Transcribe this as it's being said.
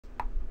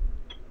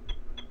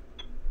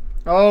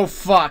Oh,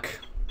 fuck.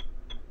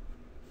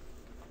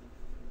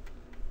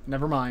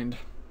 Never mind.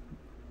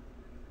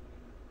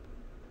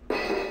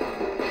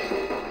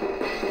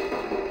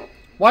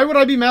 Why would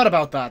I be mad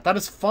about that? That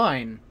is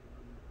fine.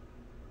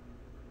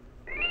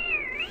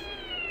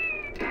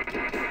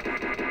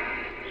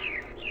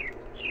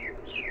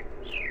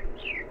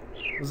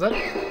 Was that...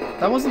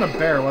 That wasn't a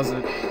bear, was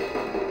it?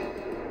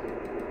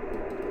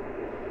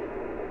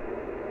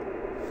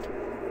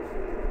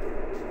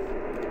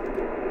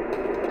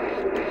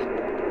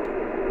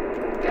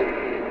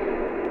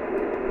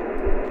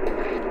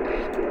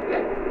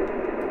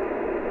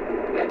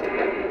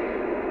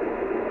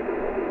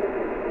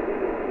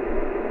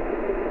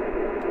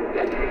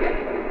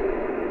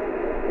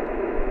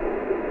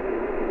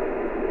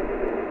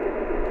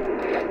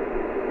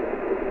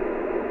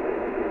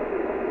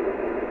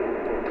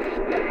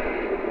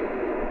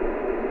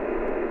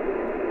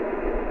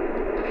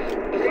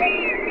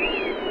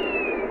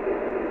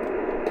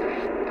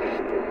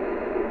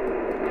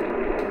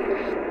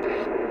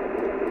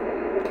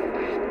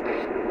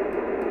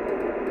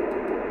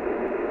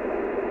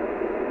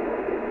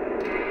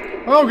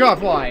 Oh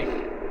god, why?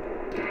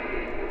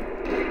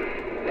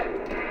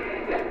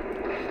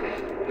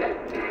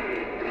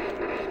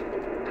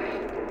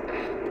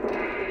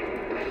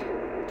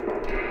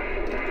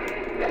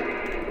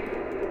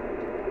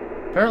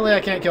 Apparently I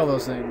can't kill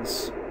those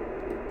things.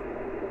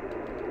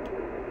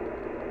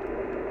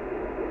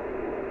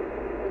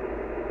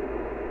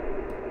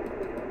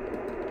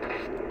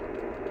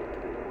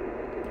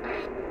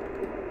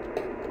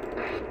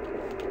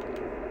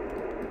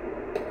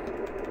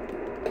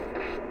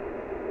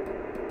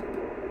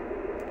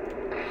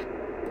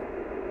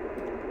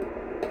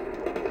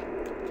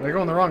 Did I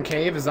go in the wrong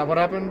cave? Is that what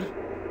happened?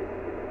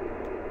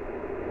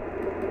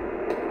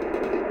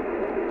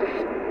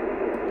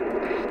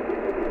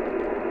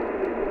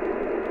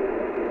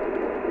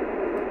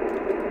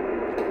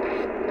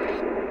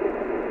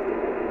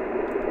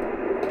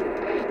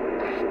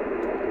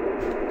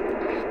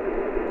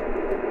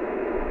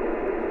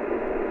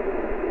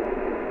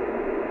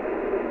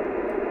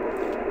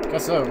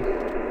 Guess so.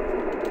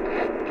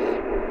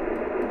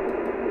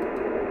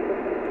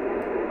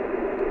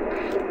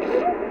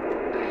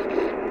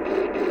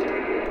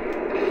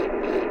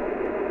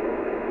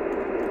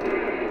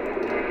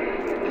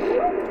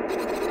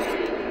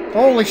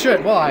 Holy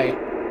shit, why?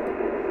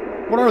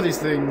 What are these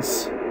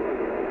things?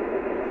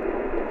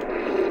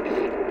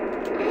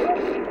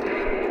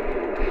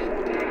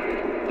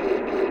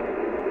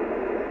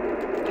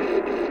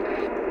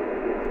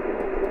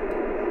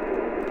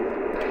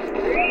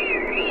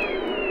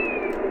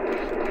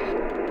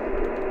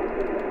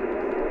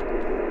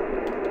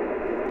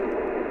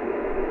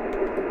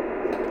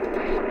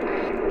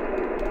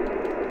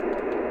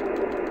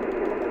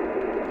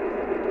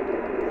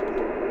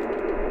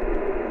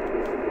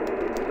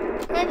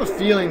 I have a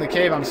feeling the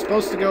cave I'm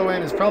supposed to go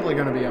in is probably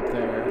going to be up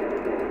there.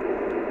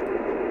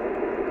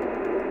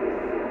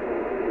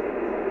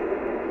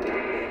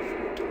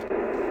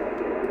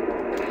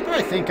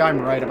 I think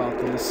I'm right about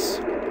this.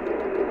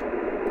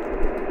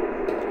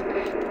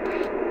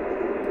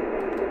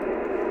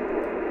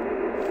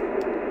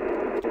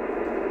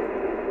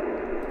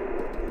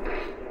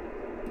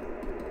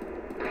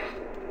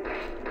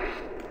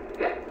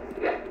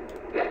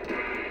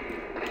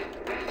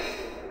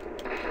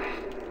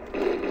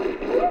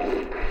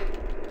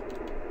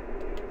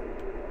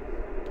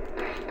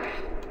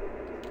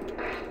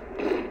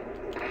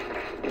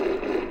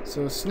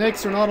 So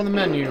snakes are not on the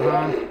menu,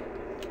 huh?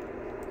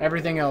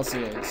 Everything else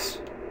is.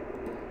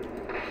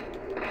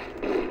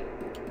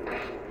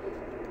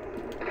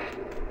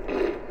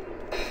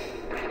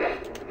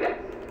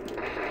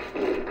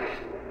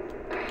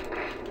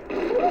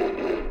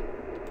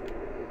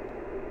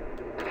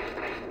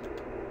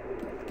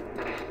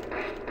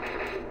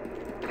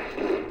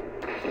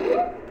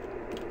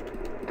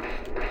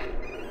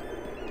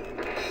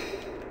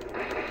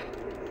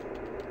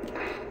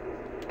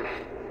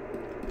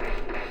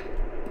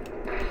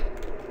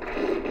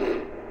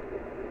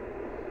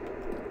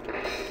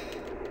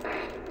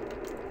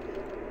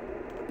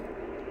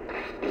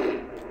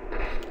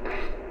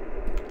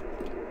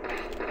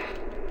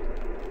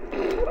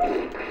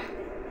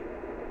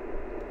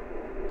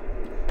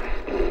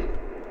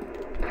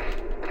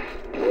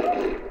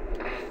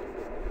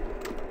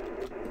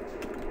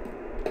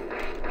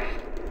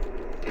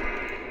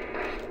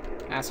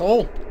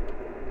 Asshole.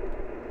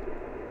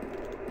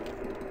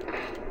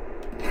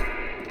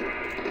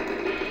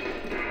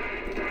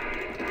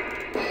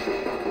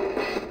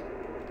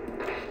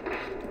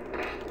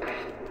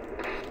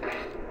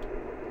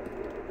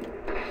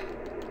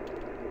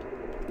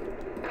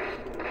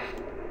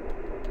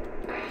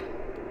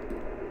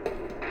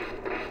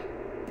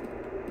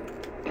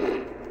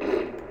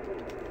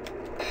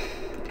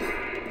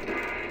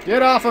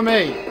 Get off of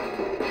me!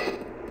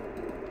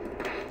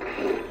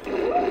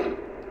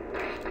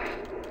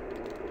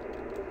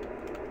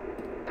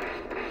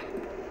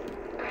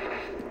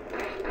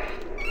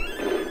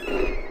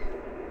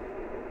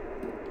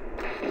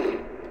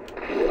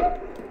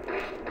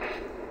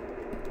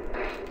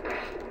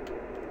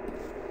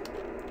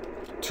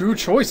 Two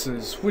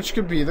choices. Which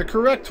could be the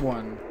correct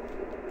one?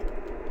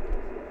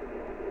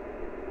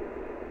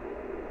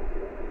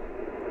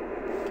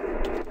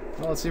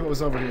 Well, let's see what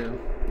was over here.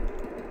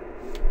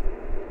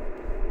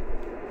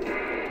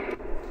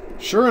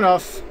 Sure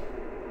enough.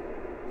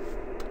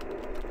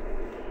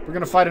 We're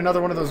gonna fight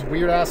another one of those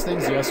weird-ass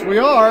things. Yes, we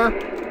are! I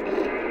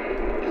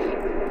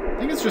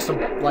think it's just a,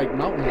 like,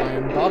 mountain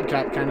lion,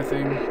 bobcat kind of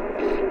thing.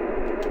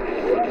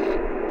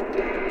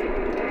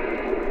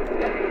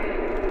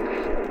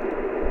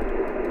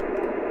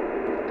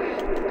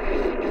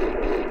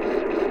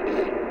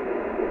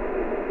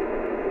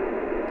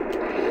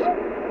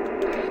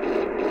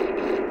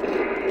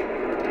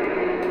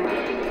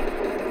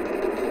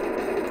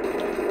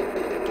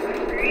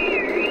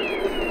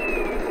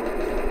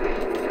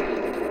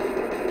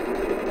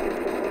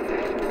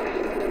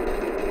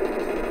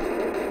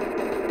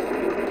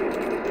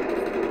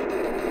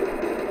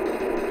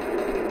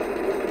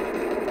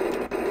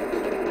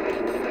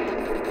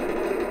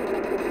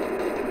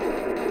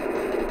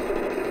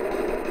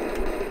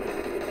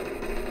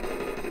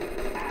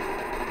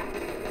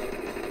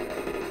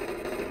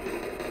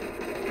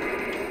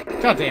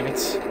 God damn it.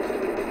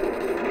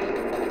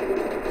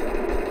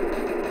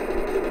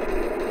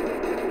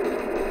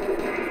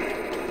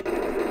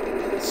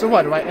 So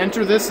what, do I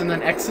enter this and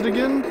then exit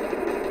again?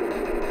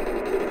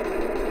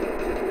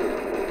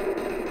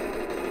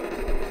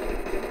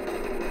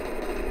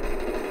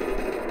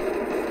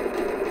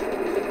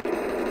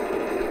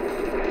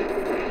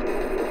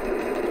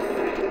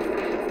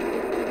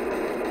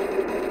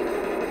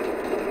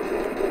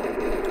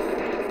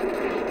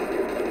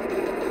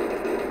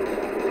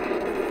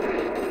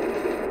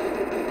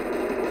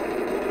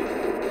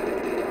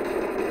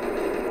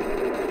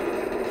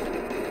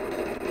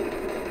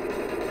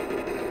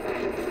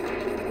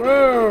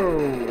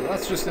 Whoa!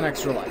 That's just an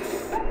extra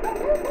life.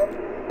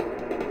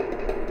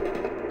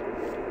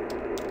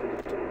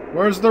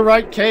 Where's the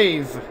right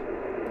cave?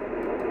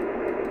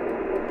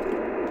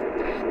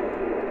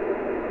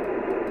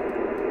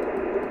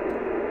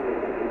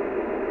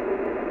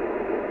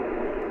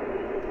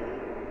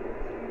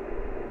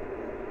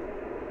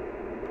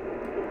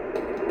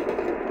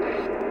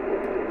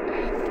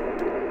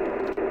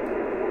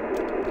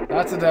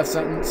 That's a death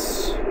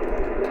sentence.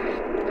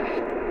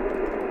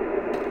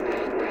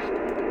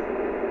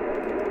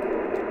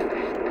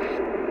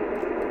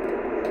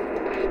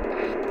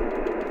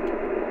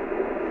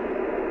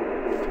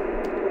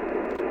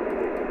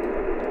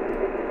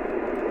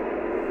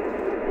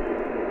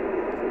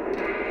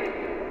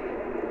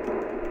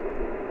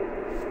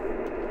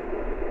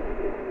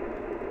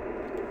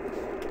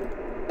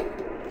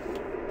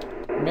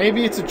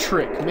 Maybe it's a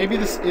trick. Maybe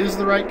this is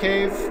the right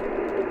cave.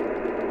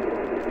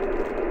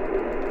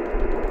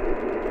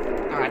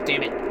 Ah,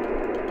 damn it.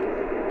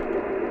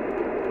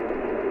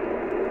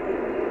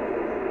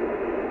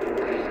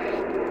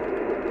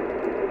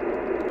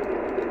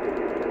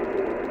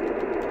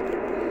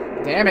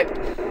 Damn it.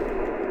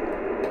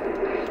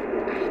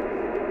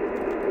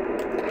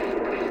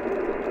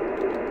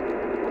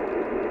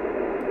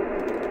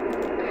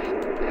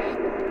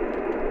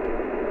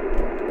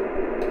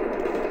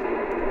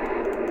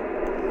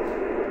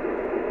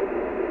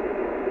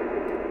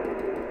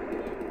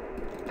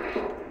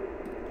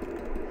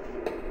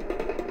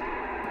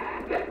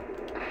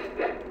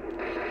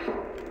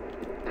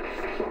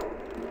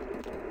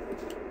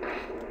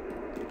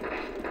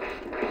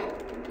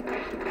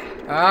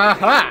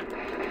 Aha!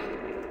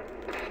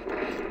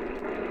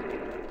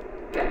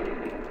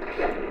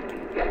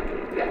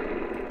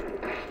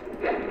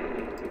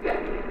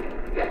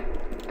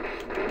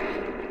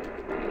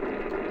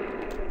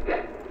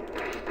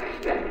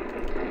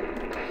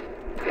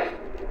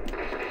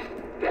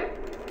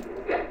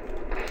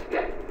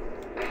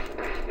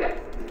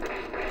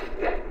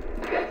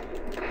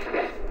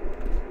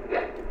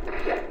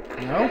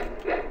 No?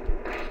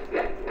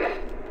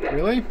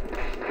 Really?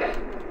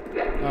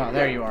 Oh,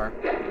 there you are.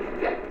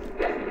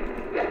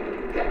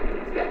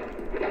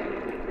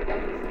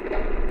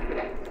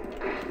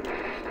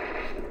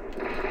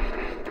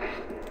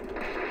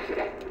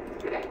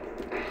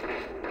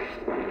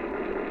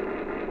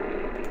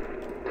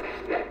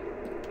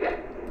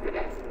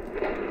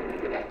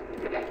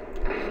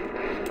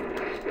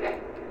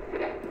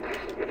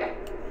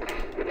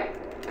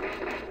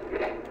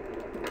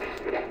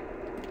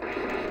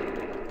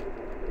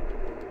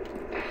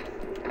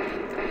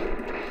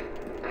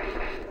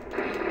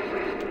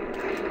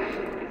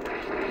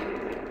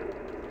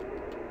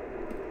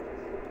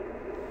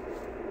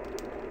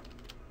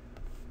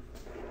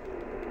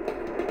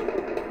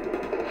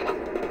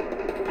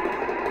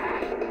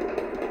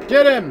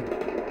 Get him!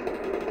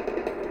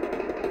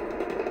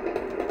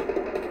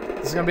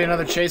 This is gonna be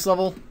another chase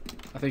level?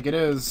 I think it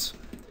is.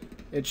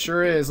 It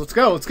sure is. Let's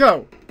go, let's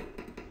go!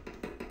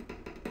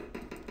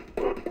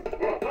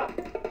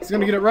 He's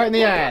gonna get it right in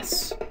the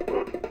ass.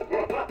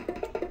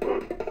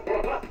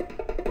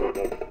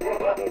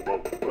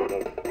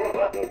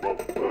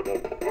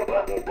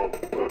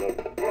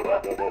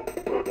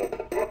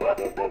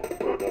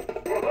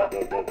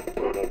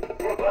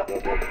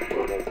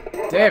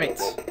 Damn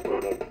it.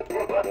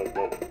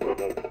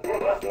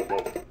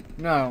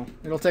 No,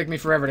 it'll take me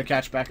forever to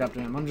catch back up to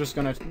him. I'm just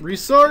gonna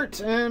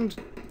restart and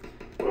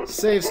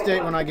save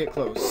state when I get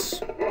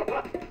close.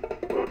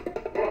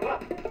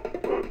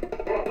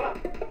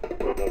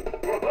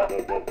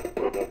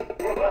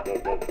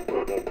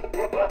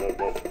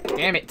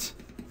 Damn it.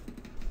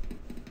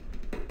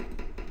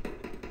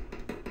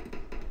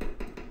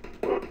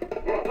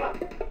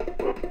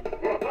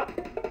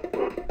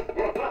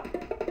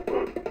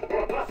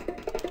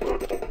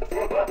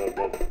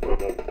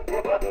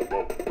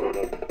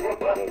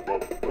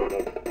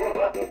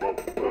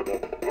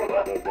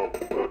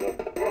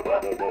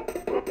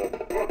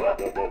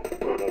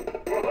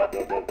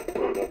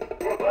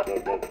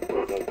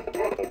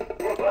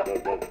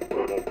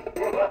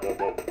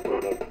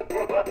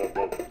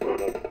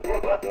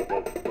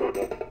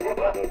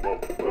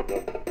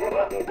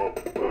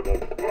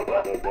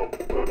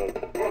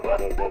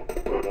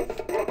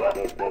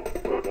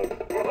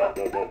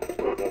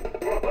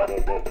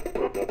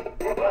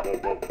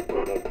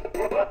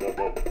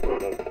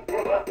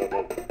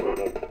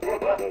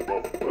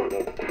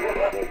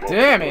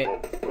 Damn it!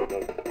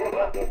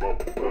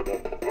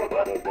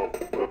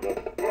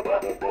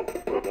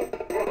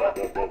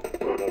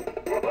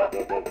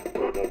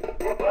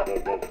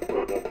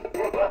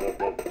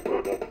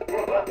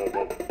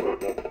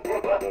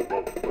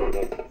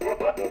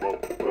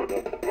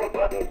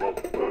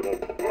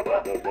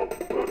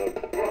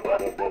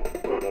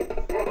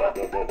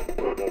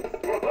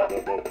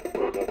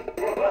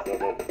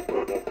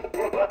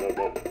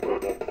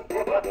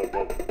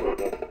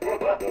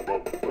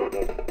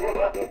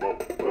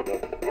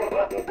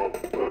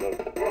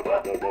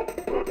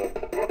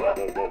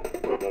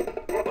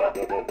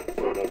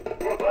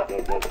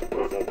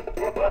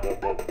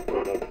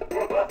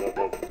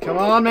 Come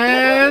on,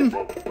 man!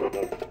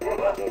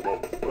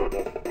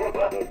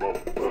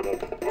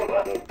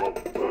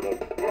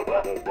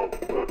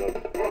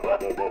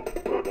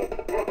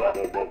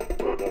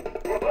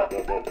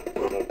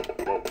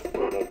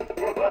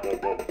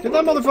 Get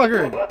that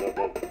motherfucker!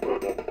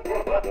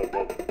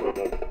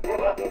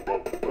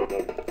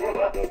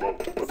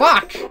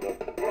 Fuck!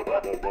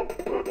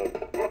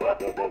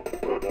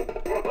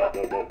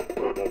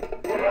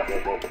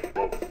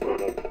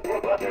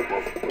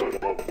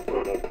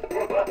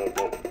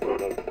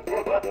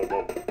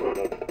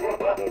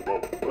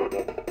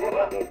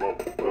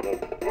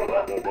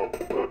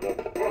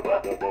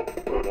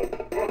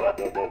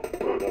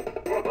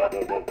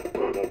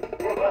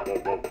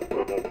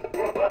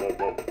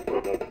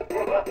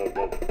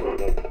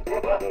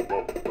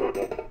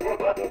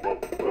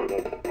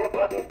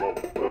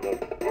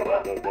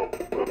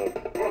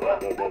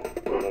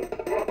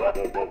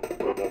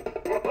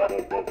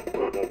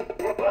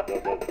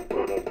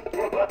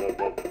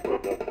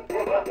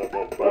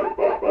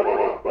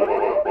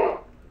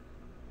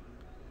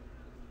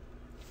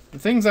 The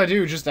things I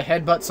do just to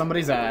headbutt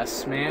somebody's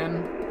ass,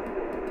 man.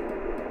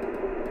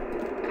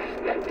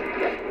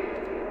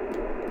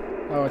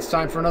 Oh, it's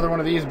time for another one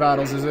of these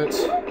battles, is it?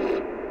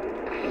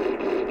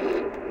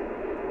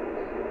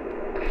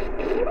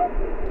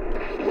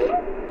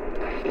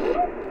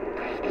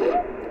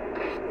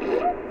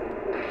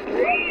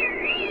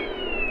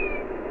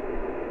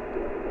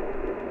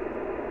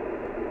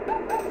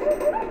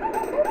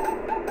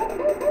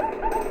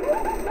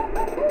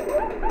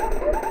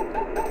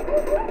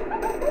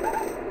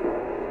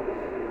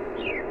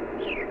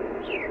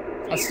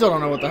 I still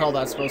don't know what the hell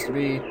that's supposed to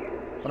be,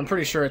 but I'm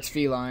pretty sure it's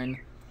feline.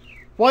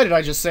 Why did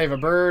I just save a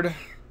bird?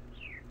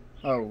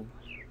 Oh.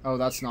 Oh,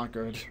 that's not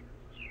good.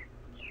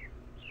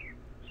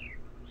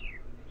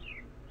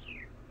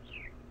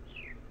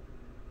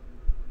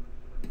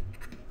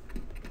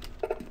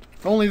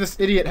 If only this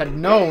idiot had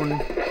known...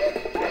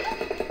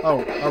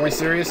 Oh, are we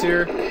serious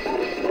here?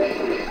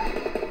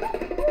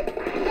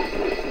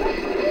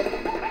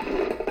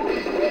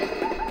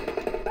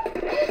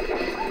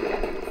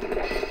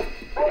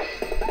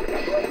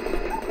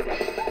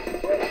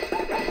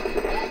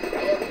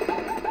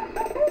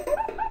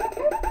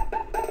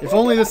 If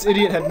only this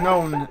idiot had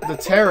known the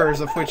terrors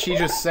of which he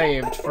just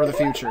saved for the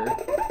future.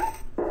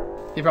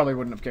 He probably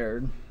wouldn't have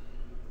cared.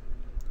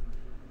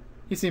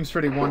 He seems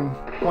pretty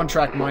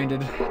one-track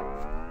minded.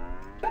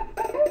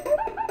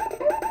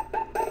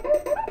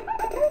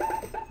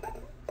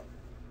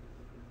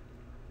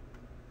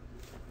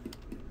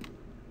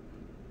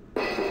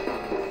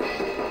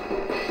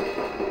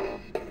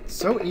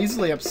 So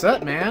easily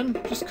upset, man.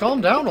 Just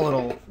calm down a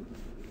little.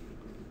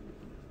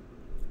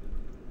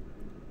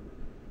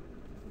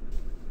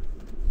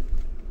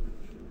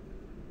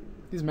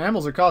 These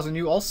mammals are causing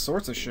you all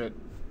sorts of shit.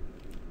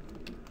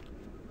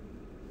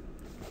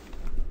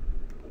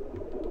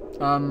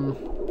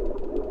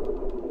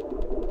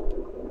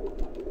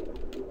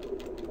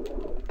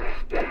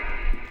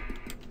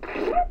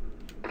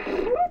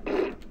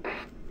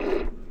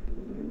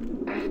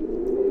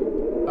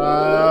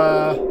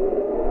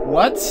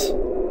 What?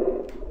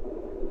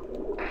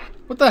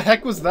 What the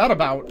heck was that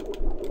about?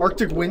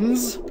 Arctic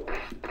winds?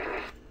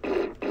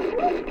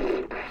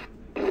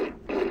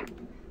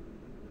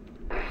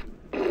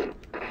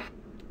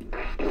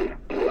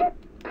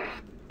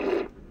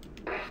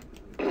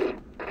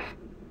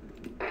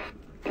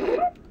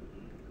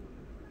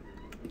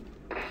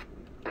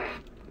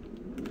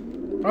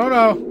 Oh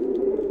no!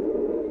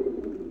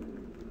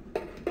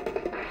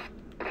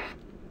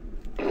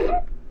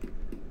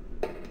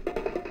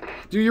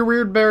 Do your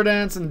weird bear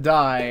dance and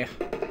die.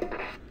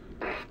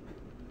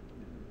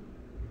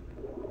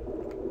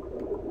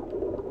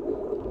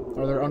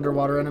 Are there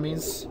underwater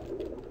enemies?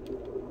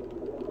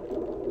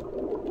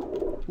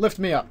 Lift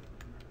me up.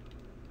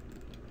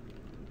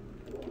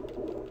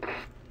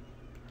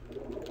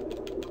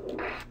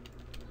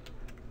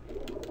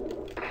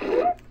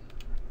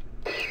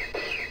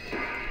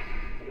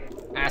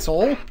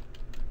 Asshole.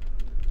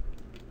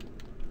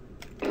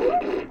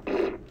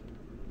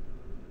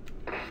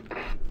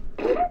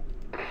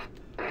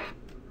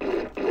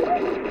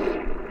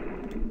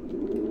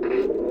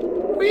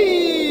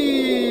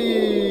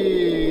 Whee!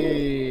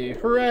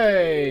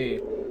 Hooray!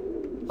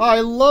 I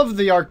love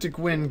the Arctic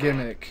Wind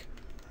gimmick.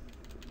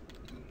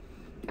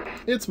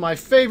 It's my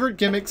favorite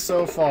gimmick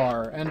so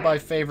far, and by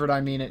favorite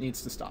I mean it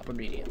needs to stop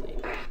immediately.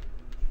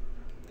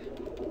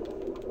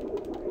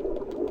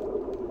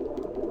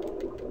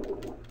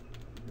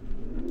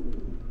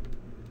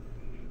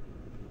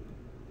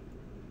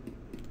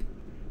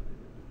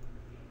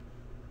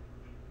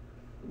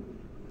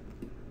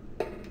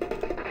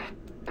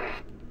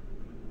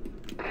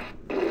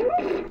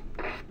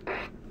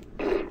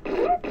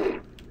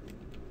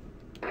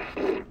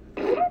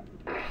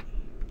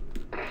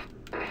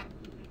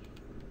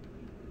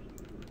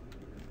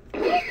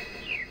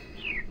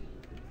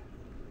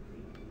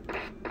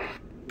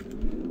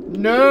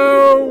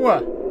 No!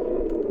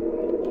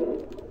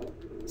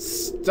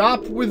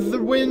 Stop with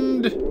the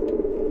wind!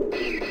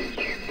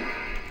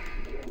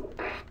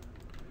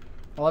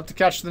 I'll have to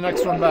catch the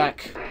next one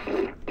back.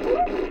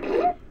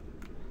 I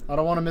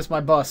don't want to miss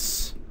my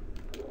bus.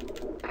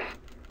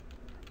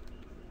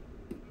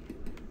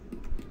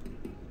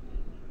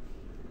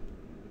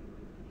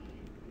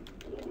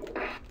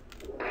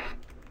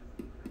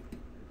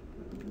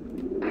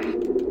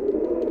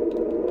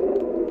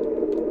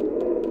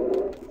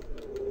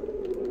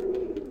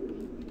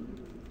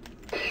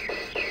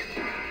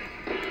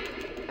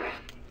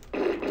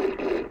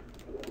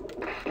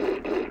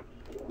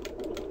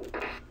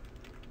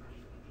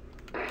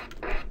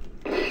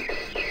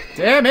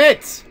 Damn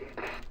it!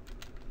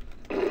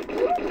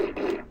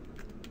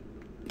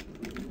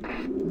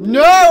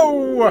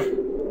 No!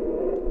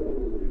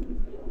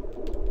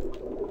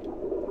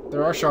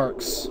 There are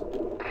sharks.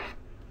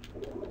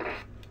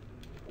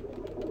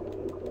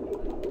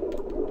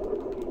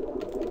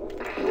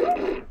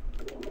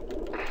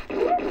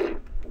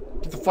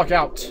 Get the fuck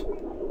out.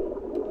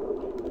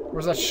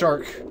 Where's that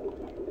shark?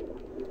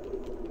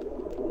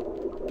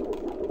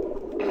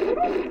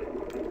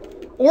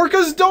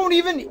 Orcas don't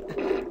even...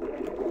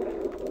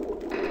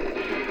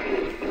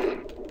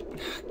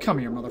 Come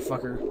here,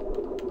 motherfucker.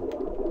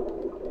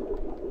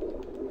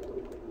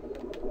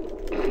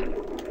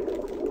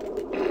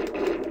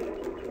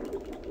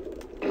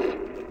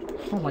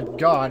 Oh my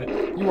god.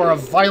 You are a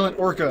violent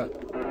orca.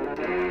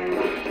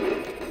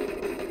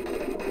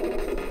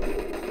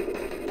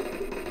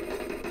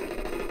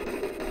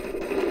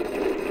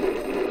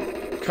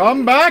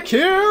 Come back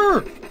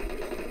here!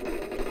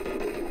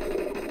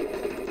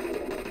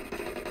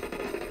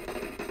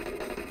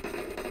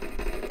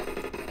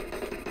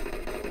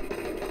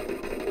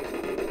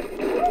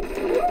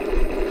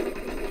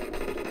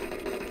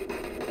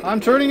 I'm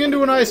turning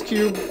into an ice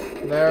cube.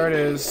 There it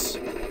is.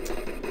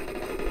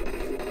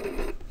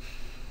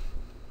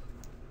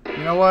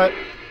 You know what?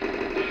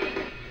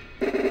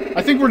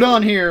 I think we're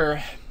done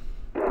here.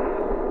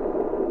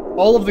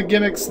 All of the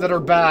gimmicks that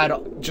are bad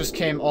just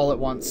came all at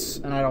once,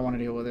 and I don't want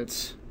to deal with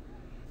it.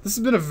 This has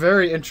been a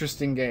very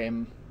interesting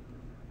game.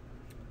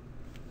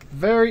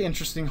 Very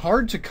interesting.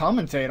 Hard to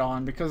commentate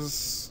on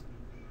because...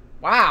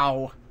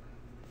 Wow.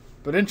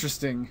 But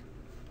interesting.